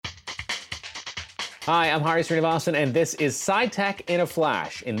Hi, I'm Hari Srinivasan, and this is SciTech in a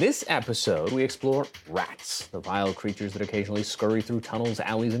Flash. In this episode, we explore rats, the vile creatures that occasionally scurry through tunnels,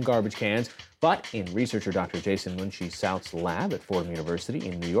 alleys, and garbage cans. But in researcher Dr. Jason Munshi-Sout's lab at Fordham University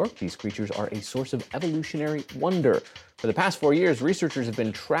in New York, these creatures are a source of evolutionary wonder. For the past 4 years, researchers have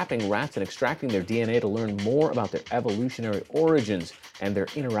been trapping rats and extracting their DNA to learn more about their evolutionary origins and their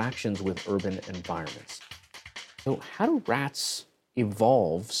interactions with urban environments. So, how do rats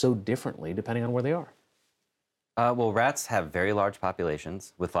evolve so differently depending on where they are? Well, rats have very large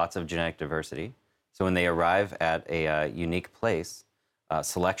populations with lots of genetic diversity. So when they arrive at a unique place,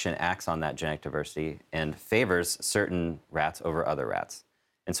 selection acts on that genetic diversity and favors certain rats over other rats.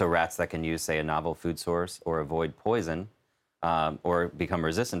 And so rats that can use, say, a novel food source or avoid poison or become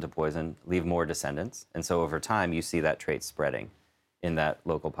resistant to poison leave more descendants. And so over time, you see that trait spreading in that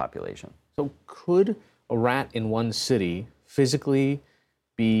local population. So, could a rat in one city physically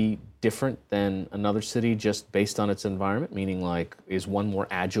be different than another city just based on its environment? Meaning, like, is one more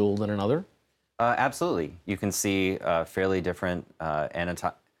agile than another? Absolutely. You can see fairly different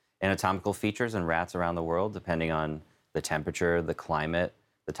anatomical features in rats around the world, depending on the temperature, the climate,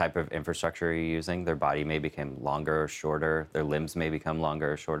 the type of infrastructure you're using. Their body may become longer or shorter. Their limbs may become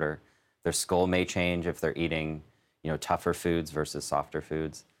longer or shorter. Their skull may change if they're eating, tougher foods versus softer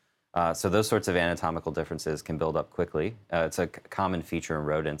foods. So those sorts of anatomical differences can build up quickly. It's a common feature in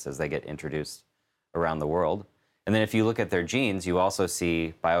rodents as they get introduced around the world. And then if you look at their genes, you also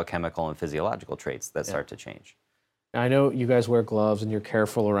see biochemical and physiological traits that start to change. Now, I know you guys wear gloves and you're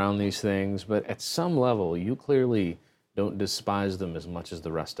careful around these things, but at some level, you clearly don't despise them as much as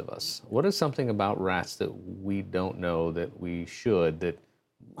the rest of us. What is something about rats that we don't know that we should that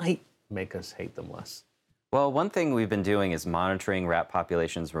might make us hate them less? Well, one thing we've been doing is monitoring rat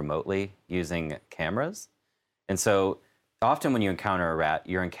populations remotely using cameras. And so often when you encounter a rat,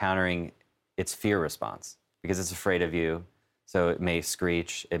 you're encountering its fear response because it's afraid of you. So it may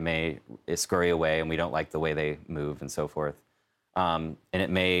screech, it may scurry away, and we don't like the way they move and so forth. And it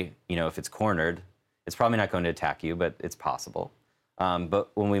may, if it's cornered, it's probably not going to attack you, but it's possible. But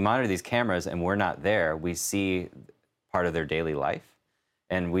when we monitor these cameras and we're not there, we see part of their daily life.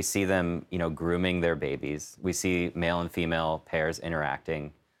 And we see them, grooming their babies. We see male and female pairs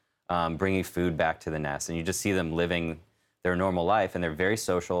interacting, bringing food back to the nest. And you just see them living their normal life. And they're very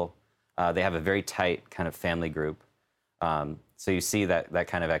social. They have a very tight kind of family group. So you see that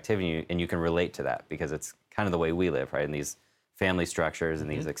kind of activity, and you can relate to that because it's kind of the way we live, right? In these family structures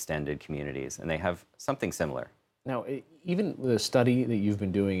and these extended communities. And they have something similar. Now, even the study that you've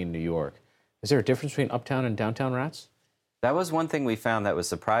been doing in New York, is there a difference between uptown and downtown rats? That was one thing we found that was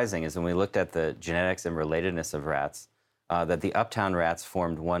surprising is when we looked at the genetics and relatedness of rats, that the uptown rats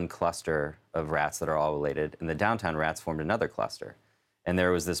formed one cluster of rats that are all related, and the downtown rats formed another cluster. And there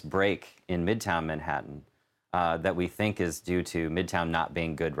was this break in Midtown Manhattan that we think is due to Midtown not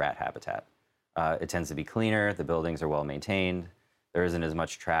being good rat habitat. It tends to be cleaner, the buildings are well maintained, there isn't as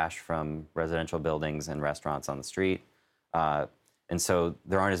much trash from residential buildings and restaurants on the street, and so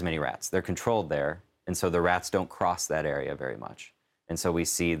there aren't as many rats. They're controlled there. And so the rats don't cross that area very much. And so we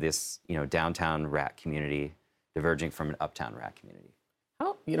see this, downtown rat community diverging from an uptown rat community.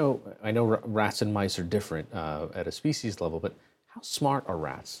 How, I know rats and mice are different at a species level, but how smart are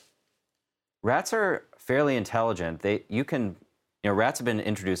rats? Rats are fairly intelligent. Rats have been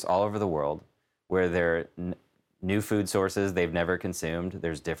introduced all over the world where they're new food sources they've never consumed.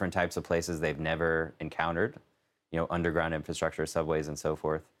 There's different types of places they've never encountered, underground infrastructure, subways, and so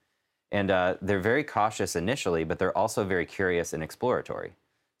forth. And they're very cautious initially, but they're also very curious and exploratory.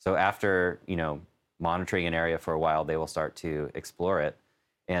 So after, monitoring an area for a while, they will start to explore it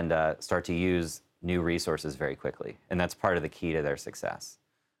and start to use new resources very quickly. And that's part of the key to their success.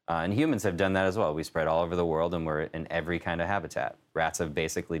 And humans have done that as well. We spread all over the world and we're in every kind of habitat. Rats have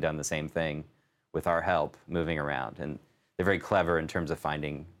basically done the same thing with our help moving around. And they're very clever in terms of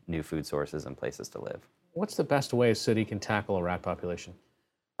finding new food sources and places to live. What's the best way a city can tackle a rat population?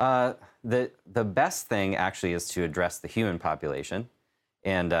 The best thing actually is to address the human population,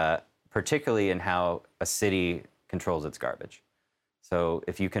 and particularly in how a city controls its garbage. So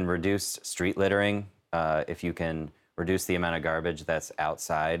if you can reduce street littering, if you can reduce the amount of garbage that's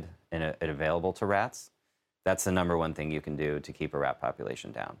outside and available to rats, that's the number one thing you can do to keep a rat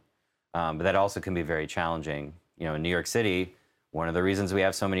population down. But that also can be very challenging. In New York City, one of the reasons we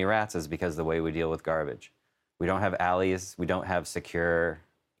have so many rats is because of the way we deal with garbage. We don't have alleys, we don't have secure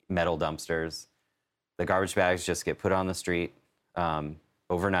metal dumpsters. The garbage bags just get put on the street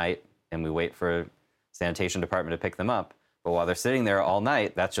overnight, and we wait for a sanitation department to pick them up. But while they're sitting there all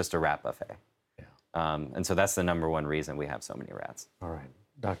night, that's just a rat buffet. Yeah. And so that's the number one reason we have so many rats. All right.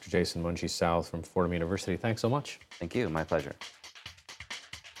 Dr. Jason Munshi-South from Fordham University, thanks so much. Thank you. My pleasure.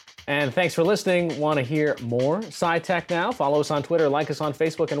 And thanks for listening. Want to hear more SciTech Now? Follow us on Twitter, like us on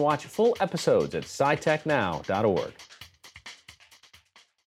Facebook, and watch full episodes at scitechnow.org.